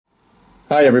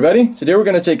Hi everybody, today we're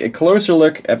going to take a closer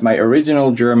look at my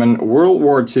original German World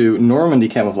War II Normandy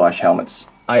Camouflage helmets.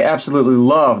 I absolutely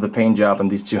love the paint job on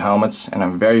these two helmets and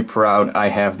I'm very proud I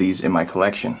have these in my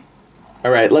collection.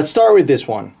 Alright, let's start with this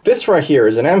one. This right here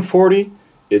is an M40.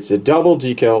 It's a double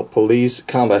decal police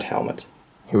combat helmet.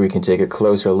 Here we can take a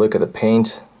closer look at the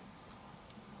paint.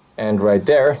 And right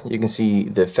there you can see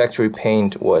the factory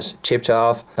paint was chipped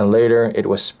off and later it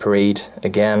was sprayed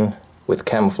again with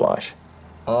camouflage.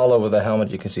 All over the helmet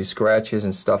you can see scratches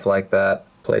and stuff like that,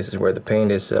 places where the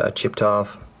paint is chipped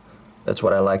off. That's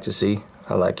what I like to see.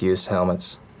 I like used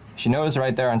helmets. As you notice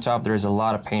right there on top there is a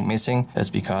lot of paint missing. That's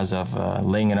because of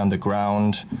laying it on the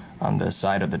ground, on the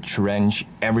side of the trench,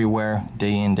 everywhere,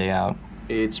 day in, day out.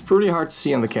 It's pretty hard to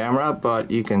see on the camera, but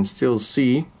you can still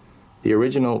see the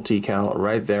original decal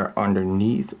right there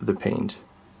underneath the paint.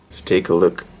 Let's take a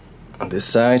look on this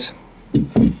side.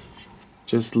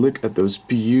 Just look at those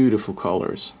beautiful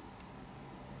colors.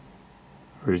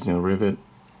 Original rivet.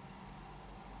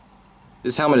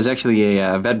 This helmet is actually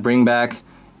a vet bringback,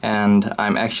 and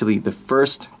I'm actually the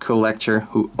first collector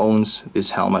who owns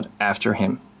this helmet after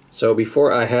him. So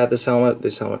before I had this helmet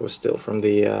was still from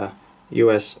the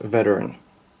US veteran.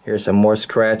 Here's some more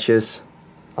scratches.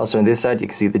 Also on this side you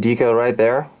can see the decal right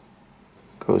there.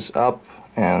 Goes up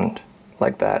and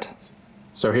like that.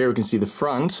 So here we can see the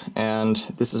front, and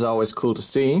this is always cool to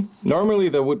see. Normally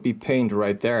there would be paint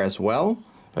right there as well,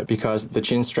 but because the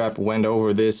chin strap went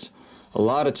over this, a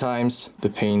lot of times the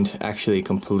paint actually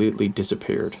completely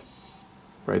disappeared.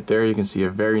 Right there you can see a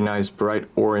very nice bright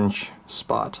orange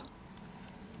spot.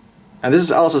 And this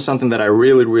is also something that I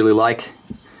really like.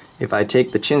 If I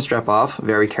take the chin strap off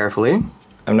very carefully,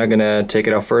 I'm not gonna take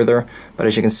it off further, but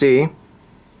as you can see,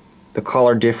 the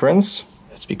color difference,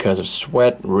 it's because of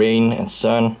sweat, rain, and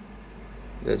sun.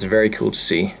 That's very cool to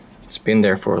see. It's been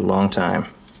there for a long time.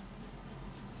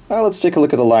 Now let's take a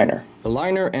look at the liner. The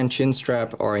liner and chin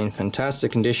strap are in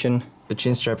fantastic condition. The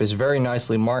chin strap is very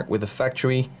nicely marked with the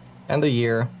factory and the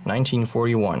year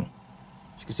 1941.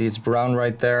 As you can see, it's brown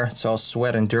right there. It's all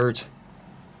sweat and dirt.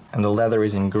 And the leather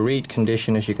is in great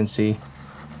condition, as you can see.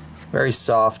 Very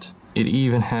soft. It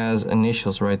even has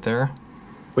initials right there.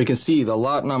 We can see the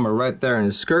lot number right there in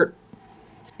the skirt.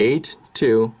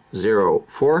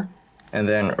 8204, and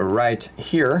then right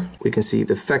here we can see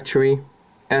the factory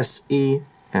SE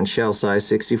and shell size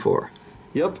 64.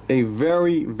 Yep, a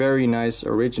very nice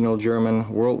original German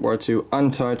World War II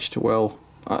untouched, well,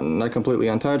 not completely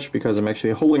untouched because I'm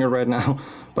actually holding it right now,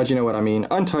 but you know what I mean,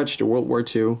 untouched World War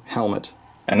II helmet.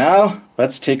 And now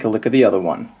let's take a look at the other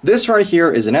one. This right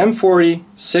here is an M40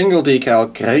 single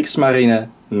decal Kriegsmarine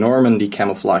Normandy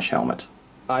Camouflage helmet.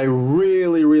 I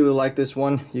really like this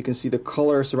one. You can see the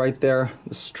colors right there,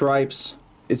 the stripes.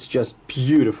 It's just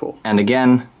beautiful. And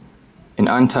again, in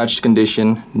untouched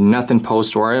condition, nothing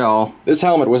post-war at all. This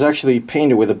helmet was actually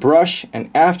painted with a brush,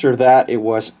 and after that it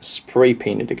was spray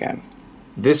painted again.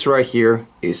 This right here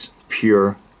is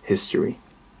pure history.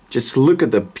 Just look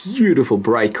at the beautiful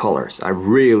bright colors. I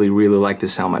really like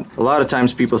this helmet. A lot of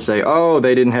times people say, oh,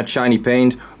 they didn't have shiny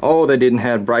paint, oh, they didn't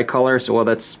have bright colors. Well,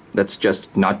 that's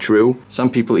just not true. Some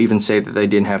people even say that they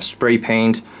didn't have spray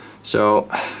paint. So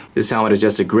this helmet is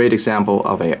just a great example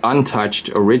of an untouched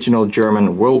original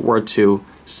German World War II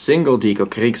single decal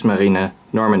Kriegsmarine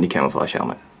Normandy Camouflage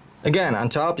helmet. Again, on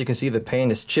top you can see the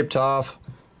paint is chipped off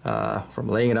from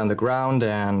laying it on the ground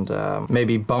and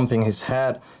maybe bumping his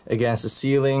head against the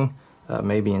ceiling,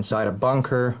 maybe inside a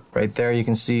bunker. Right there you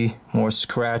can see more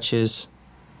scratches.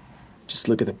 Just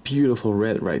look at the beautiful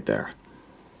red right there.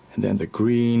 And then the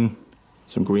green,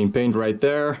 some green paint right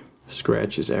there.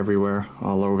 Scratches everywhere,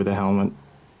 all over the helmet.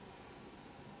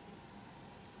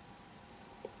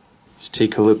 Let's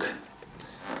take a look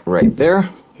right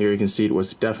there. Here you can see it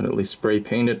was definitely spray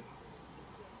painted.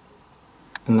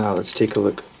 And now let's take a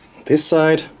look this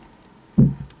side.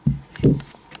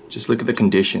 Just look at the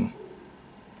condition.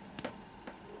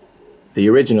 The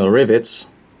original rivets,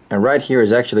 and right here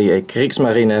is actually a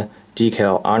Kriegsmarine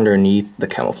decal underneath the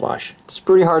camouflage. It's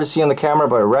pretty hard to see on the camera,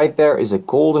 but right there is a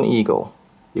golden eagle.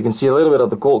 You can see a little bit of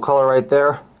the gold color right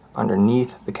there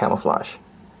underneath the camouflage.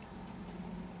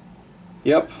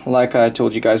 Yep, like I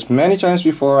told you guys many times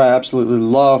before, I absolutely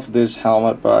love this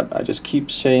helmet, but I just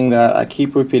keep saying that, I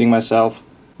keep repeating myself.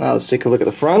 Now let's take a look at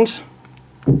the front.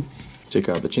 Take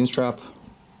out the chin strap.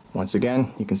 Once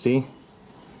again, you can see,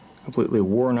 completely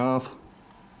worn off.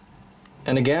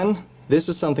 And again, this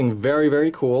is something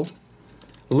very cool.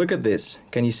 Look at this.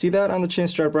 Can you see that on the chin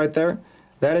strap right there?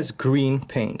 That is green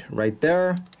paint right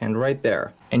there and right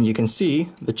there. And you can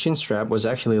see the chin strap was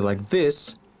actually like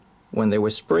this when they were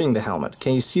spraying the helmet.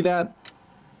 Can you see that?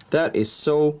 That is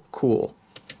so cool.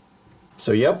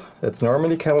 So yep, that's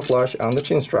Normandy Camouflage on the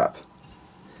chin strap.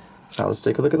 Now let's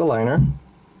take a look at the liner.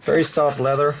 Very soft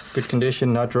leather, good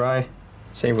condition, not dry.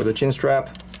 Same with the chin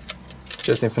strap,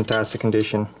 just in fantastic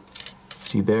condition.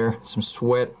 See there, some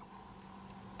sweat.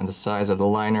 And the size of the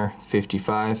liner,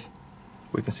 55.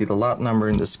 We can see the lot number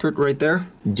in the skirt right there,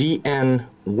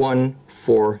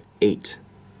 DN148.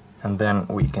 And then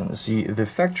we can see the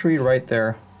factory right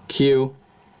there, Q,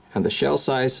 and the shell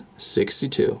size,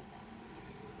 62.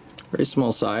 Very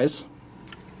small size.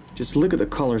 Just look at the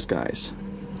colors, guys.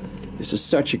 This is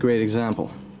such a great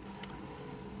example.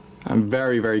 I'm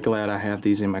very, very glad I have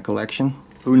these in my collection.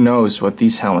 Who knows what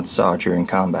these helmets saw during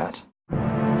combat.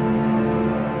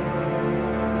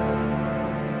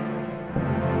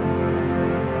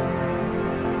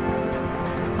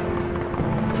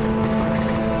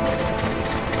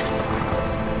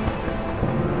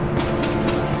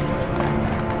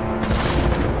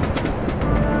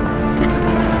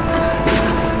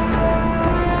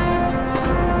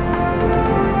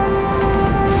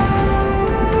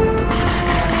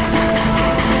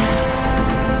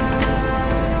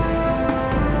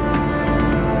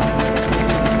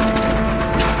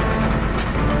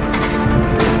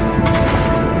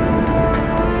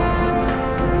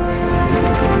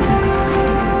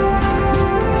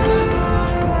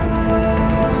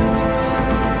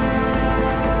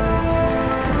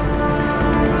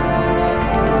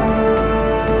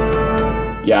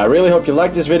 Yeah, I really hope you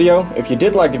liked this video. If you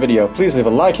did like the video, please leave a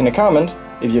like and a comment.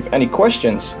 If you have any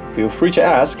questions, feel free to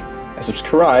ask, and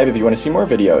subscribe if you want to see more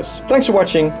videos. Thanks for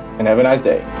watching, and have a nice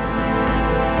day.